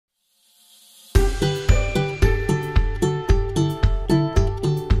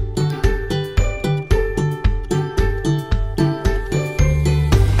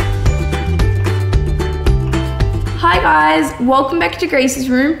guys, welcome back to Grace's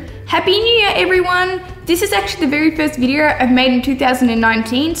room. Happy New Year everyone! This is actually the very first video I've made in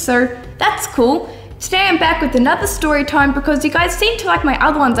 2019, so that's cool. Today I'm back with another story time because you guys seem to like my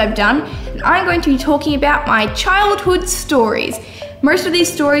other ones I've done, and I'm going to be talking about my childhood stories. Most of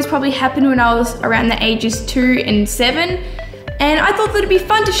these stories probably happened when I was around the ages 2 and 7, and I thought that it'd be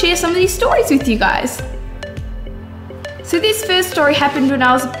fun to share some of these stories with you guys. So this first story happened when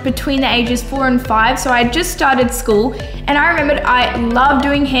I was between the ages 4 and 5, so I had just started school, and I remembered I loved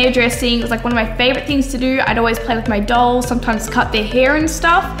doing hairdressing. It was like one of my favorite things to do. I'd always play with my dolls, sometimes cut their hair and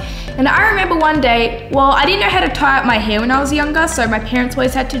stuff. And I remember one day, well, I didn't know how to tie up my hair when I was younger, so my parents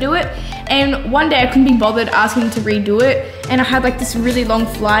always had to do it. And one day I couldn't be bothered asking them to redo it, and I had like this really long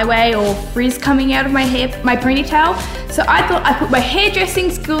flyaway or frizz coming out of my hair, my ponytail. So I thought I put my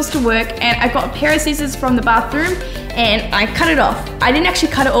hairdressing skills to work, and I got a pair of scissors from the bathroom and I cut it off. I didn't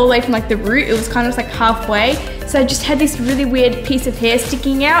actually cut it all the way from like the root, it was kind of like halfway. So I just had this really weird piece of hair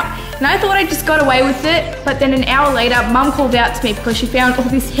sticking out, and I thought I just got away with it. But then an hour later, Mum called out to me because she found all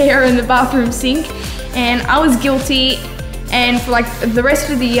this hair in the bathroom sink, and I was guilty. And for like the rest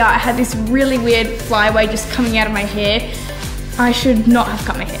of the year, I had this really weird flyaway just coming out of my hair. I should not have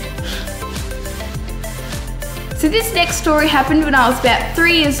cut my hair. So this next story happened when I was about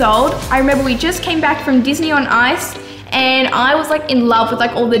 3 years old. I remember we just came back from Disney on Ice, and I was like in love with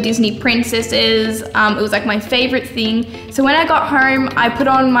like all the Disney princesses. It was like my favorite thing. So when I got home, I put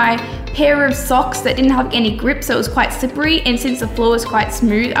on my pair of socks that didn't have any grip, so it was quite slippery, and since the floor was quite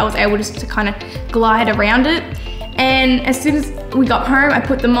smooth, I was able just to kind of glide around it. And as soon as we got home, I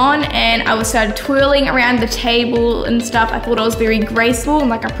put them on and I started twirling around the table and stuff. I thought I was very graceful and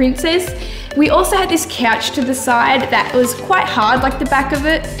like a princess. We also had this couch to the side that was quite hard, like the back of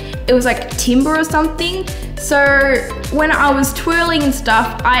it. It was like timber or something. So when I was twirling and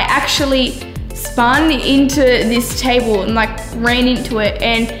stuff, I actually spun into this table and like ran into it,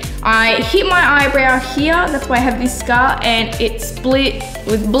 and I hit my eyebrow here. That's why I have this scar, and it split. It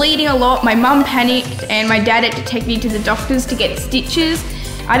was bleeding a lot. My mum panicked and my dad had to take me to the doctors to get stitches.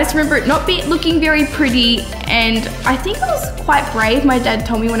 I just remember it not looking very pretty, and I think I was quite brave, my dad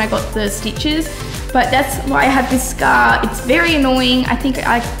told me when I got the stitches, but that's why I have this scar. It's very annoying. I think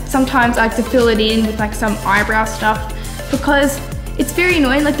sometimes I like to fill it in with like some eyebrow stuff because it's very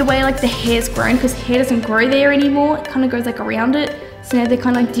annoying, like the way like the hair's grown, because hair doesn't grow there anymore. It kind of goes like around it. So now they're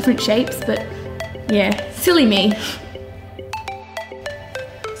kind of like different shapes, but yeah, silly me.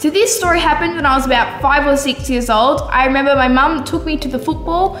 So this story happened when I was about 5 or 6 years old. I remember my mum took me to the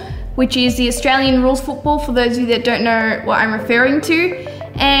football, which is the Australian rules football, for those of you that don't know what I'm referring to.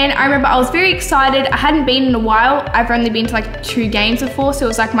 And I remember I was very excited. I hadn't been in a while. I've only been to like 2 games before, so it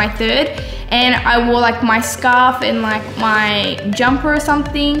was like my 3rd. And I wore like my scarf and like my jumper or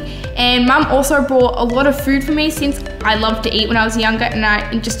something. And Mum also brought a lot of food for me since I loved to eat when I was younger,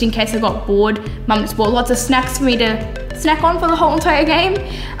 and just in case I got bored, Mum just bought lots of snacks for me to snack on for the whole entire game.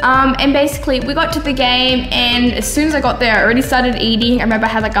 And basically we got to the game, and as soon as I got there, I already started eating. I remember I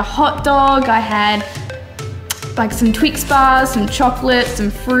had like a hot dog, I had like some Twix bars, some chocolate, some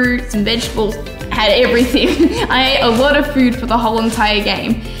fruit, some vegetables. I had everything. I ate a lot of food for the whole entire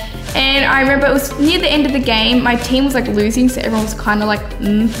game. And I remember it was near the end of the game, my team was like losing, so everyone was kind of like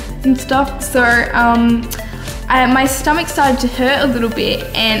and stuff. So my stomach started to hurt a little bit,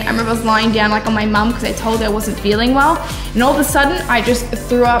 and I remember I was lying down like on my mum because I told her I wasn't feeling well, and all of a sudden I just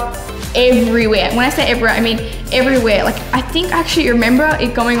threw up everywhere. When I say everywhere, I mean everywhere. Like I think I actually remember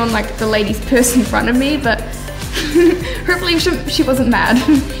it going on like the lady's purse in front of me, but hopefully she wasn't mad.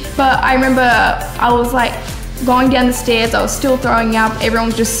 But I remember I was like going down the stairs, I was still throwing up, everyone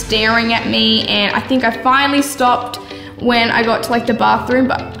was just staring at me, and I think I finally stopped when I got to like the bathroom,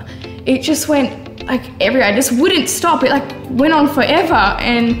 but it just went like everywhere. I just wouldn't stop. It like went on forever.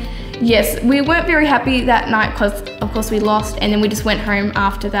 And yes, we weren't very happy that night because of course we lost, and then we just went home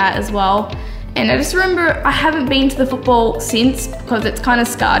after that as well. And I just remember I haven't been to the football since because it's kind of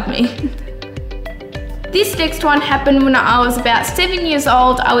scarred me. This next one happened when I was about 7 years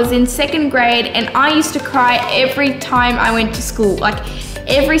old. I was in 2nd grade, and I used to cry every time I went to school. Like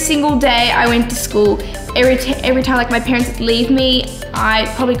every single day I went to school. Every time like my parents would leave me,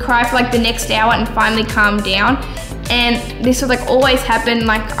 I'd probably cry for like the next hour and finally calm down. And this would like always happen.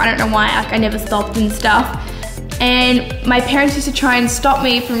 Like I don't know why, like I never stopped and stuff. And my parents used to try and stop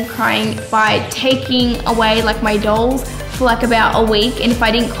me from crying by taking away like my dolls for like about a week, and if I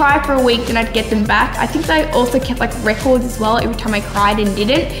didn't cry for a week, then I'd get them back. I think they also kept like records as well every time I cried and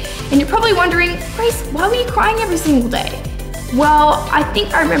didn't. And you're probably wondering, Grace, why were you crying every single day? Well, I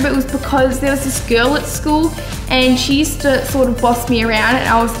think I remember it was because there was this girl at school and she used to sort of boss me around, and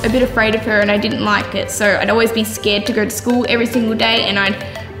I was a bit afraid of her and I didn't like it. So I'd always be scared to go to school every single day and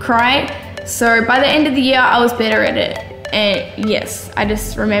I'd cry. So by the end of the year, I was better at it. And yes, I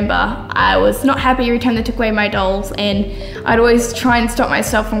just remember I was not happy every time they took away my dolls, and I'd always try and stop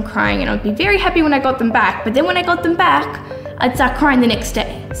myself from crying, and I'd be very happy when I got them back. But then when I got them back, I'd start crying the next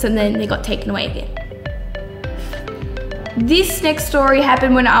day. So then they got taken away again. This next story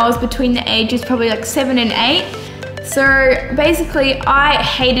happened when I was between the ages probably like 7 and 8. So basically I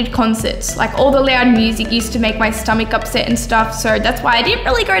hated concerts. Like all the loud music used to make my stomach upset and stuff. So that's why I didn't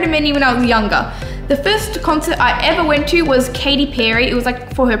really go to many when I was younger. The first concert I ever went to was Katy Perry. It was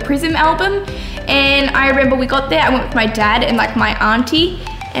like for her Prism album. And I remember we got there, I went with my dad and like my auntie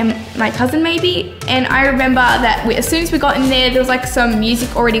and my cousin maybe. And I remember that as soon as we got in there was like some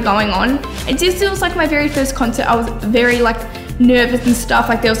music already going on. It just was like my very first concert. I was very like nervous and stuff.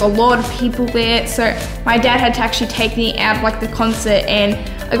 Like there was a lot of people there. So my dad had to actually take me out of like the concert, and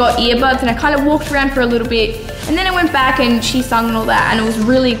I got earbuds and I kind of walked around for a little bit. And then I went back and she sung and all that, and it was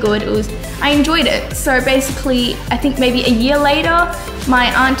really good. I enjoyed it. So basically, I think maybe a year later, my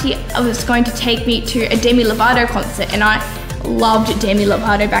auntie was going to take me to a Demi Lovato concert, and I loved Demi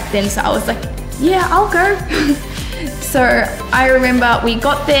Lovato back then, so I was like, yeah, I'll go. So I remember we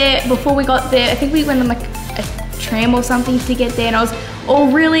got there. Before we got there, I think we went on like a tram or something to get there, and I was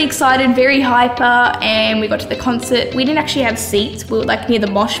all really excited, very hyper, and we got to the concert. We didn't actually have seats. We were like near the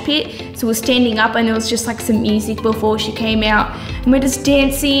mosh pit, so we were standing up, and there was just like some music before she came out, and we're just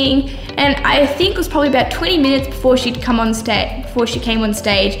dancing. And I think it was probably about 20 minutes before she came on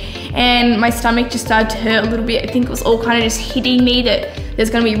stage, and my stomach just started to hurt a little bit. I think it was all kind of just hitting me that there's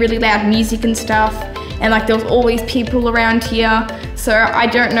gonna be really loud music and stuff, and like there was all these people around here. So I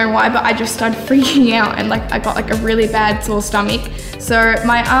don't know why, but I just started freaking out, and like I got like a really bad sore stomach. So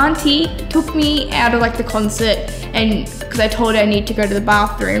my auntie took me out of like the concert, and because I told her I need to go to the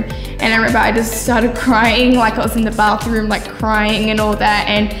bathroom, and I remember I just started crying, like I was in the bathroom like crying and all that.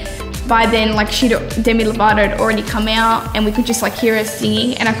 And by then, like Demi Lovato had already come out, and we could just like hear her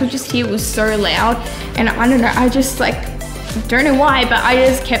singing, and I could just hear it was so loud. And I don't know, I just like, don't know why, but I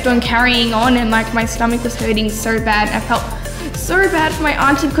just kept on carrying on, and like my stomach was hurting so bad. And I felt so bad for my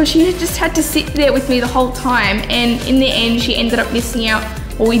auntie because she just had to sit there with me the whole time, and in the end she ended up missing out.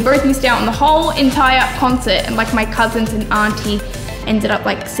 Well, we both missed out on the whole entire concert, and like my cousins and auntie ended up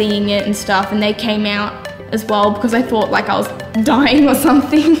like seeing it and stuff, and they came out as well because I thought like I was dying or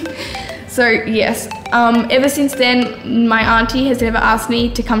something. So yes, ever since then my auntie has never asked me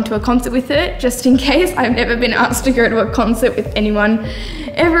to come to a concert with her, just in case. I've never been asked to go to a concert with anyone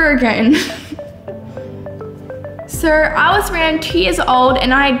ever again. So I was around 2 years old,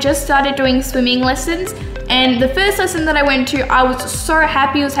 and I had just started doing swimming lessons, and the first lesson that I went to, I was so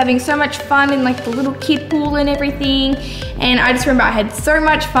happy. I was having so much fun in like the little kid pool and everything, and I just remember I had so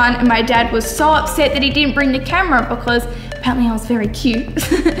much fun, and my dad was so upset that he didn't bring the camera because apparently I was very cute.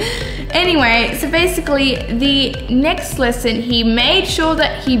 Anyway, so basically the next lesson he made sure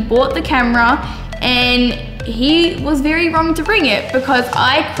that he bought the camera, and he was very wrong to bring it because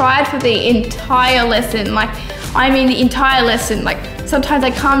I cried for the entire lesson. Like, I mean the entire lesson. Like sometimes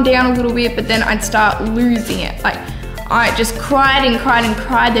I'd calm down a little bit, but then I'd start losing it. Like I just cried and cried and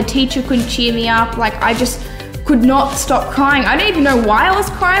cried. The teacher couldn't cheer me up. Like I just could not stop crying. I don't even know why I was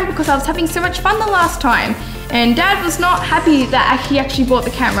crying because I was having so much fun the last time. And Dad was not happy that he actually bought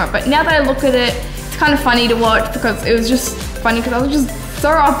the camera. But now that I look at it, it's kind of funny to watch because it was just funny because I was just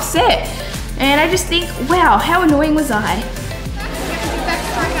so upset. And I just think, wow, how annoying was I?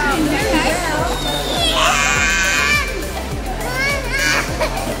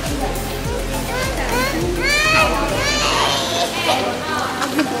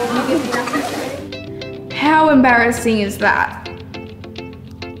 How embarrassing is that?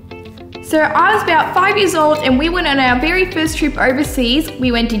 So I was about 5 years old, and we went on our very first trip overseas.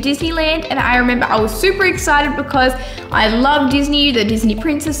 We went to Disneyland, and I remember I was super excited because I love Disney, the Disney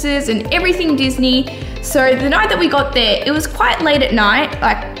princesses and everything Disney. So the night that we got there, it was quite late at night,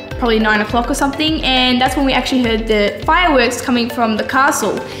 like probably 9 o'clock or something, and that's when we actually heard the fireworks coming from the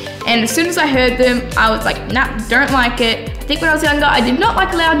castle. And as soon as I heard them, I was like, nah, don't like it. I think when I was younger, I did not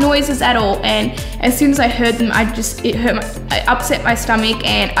like loud noises at all. And as soon as I heard them, it upset my stomach,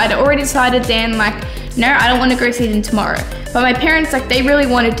 and I'd already decided then, like, no, I don't want to go see them tomorrow. But my parents, like, they really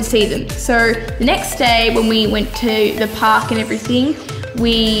wanted to see them. So the next day when we went to the park and everything,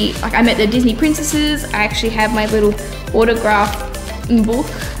 I met the Disney princesses. I actually have my little autograph book,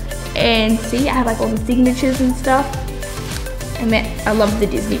 and see, I have like all the signatures and stuff. I love the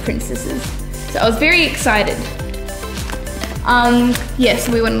Disney princesses. So I was very excited. Yeah,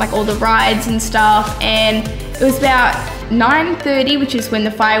 so we went on like all the rides and stuff, and it was about 9:30, which is when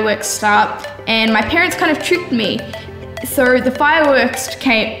the fireworks start, and my parents kind of tricked me. So the fireworks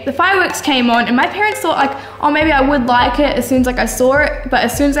came on, and my parents thought like, oh, maybe I would like it as soon as like I saw it, but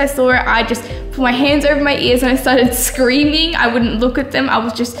as soon as I saw it, I just put my hands over my ears and I started screaming. I wouldn't look at them. I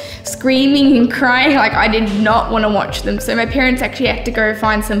was just screaming and crying. Like, I did not want to watch them. So my parents actually had to go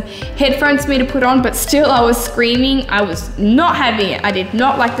find some headphones for me to put on, but still I was screaming. I was not having it. I did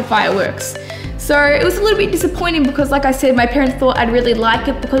not like the fireworks. So it was a little bit disappointing because, like I said, my parents thought I'd really like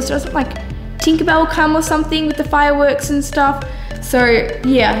it because there wasn't like Tinkerbell come or something with the fireworks and stuff. So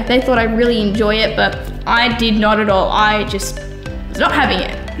yeah, they thought I'd really enjoy it, but I did not at all. I just was not having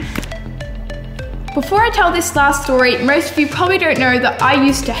it. Before I tell this last story, most of you probably don't know that I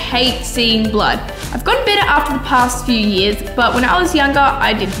used to hate seeing blood. I've gotten better after the past few years, but when I was younger,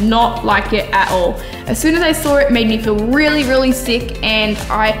 I did not like it at all. As soon as I saw it, it made me feel really, really sick, and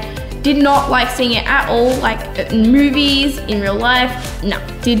I did not like seeing it at all, like in movies, in real life. No,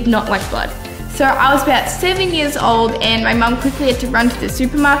 did not like blood. So I was about 7 years old, and my mum quickly had to run to the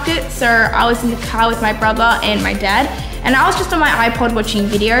supermarket. So I was in the car with my brother and my dad, and I was just on my iPod watching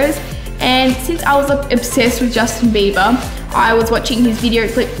videos. And since I was obsessed with Justin Bieber, I was watching his video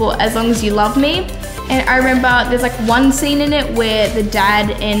clip for As Long As You Love Me. And I remember there's like one scene in it where the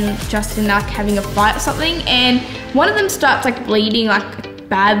dad and Justin are having a fight or something, and one of them starts like bleeding like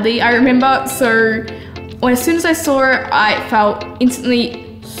badly, I remember. So as soon as I saw it, I felt instantly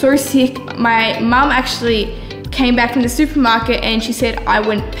so sick. My mum actually came back from the supermarket and she said I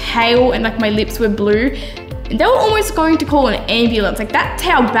went pale and like my lips were blue. And they were almost going to call an ambulance. Like, that's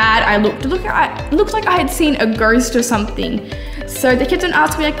how bad I looked. It looked like I had seen a ghost or something. So they kept on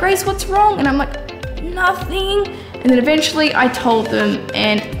asking me like, Grace, what's wrong? And I'm like, nothing. And then eventually I told them,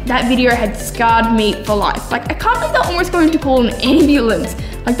 and that video had scarred me for life. Like, I can't believe they're almost going to call an ambulance.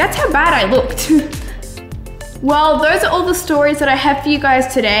 Like, that's how bad I looked. Well, those are all the stories that I have for you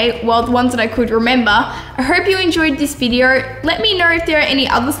guys today. Well, the ones that I could remember. I hope you enjoyed this video. Let me know if there are any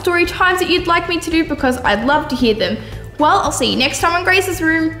other story times that you'd like me to do, because I'd love to hear them. Well, I'll see you next time on Grace's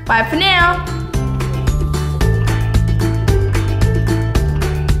Room. Bye for now.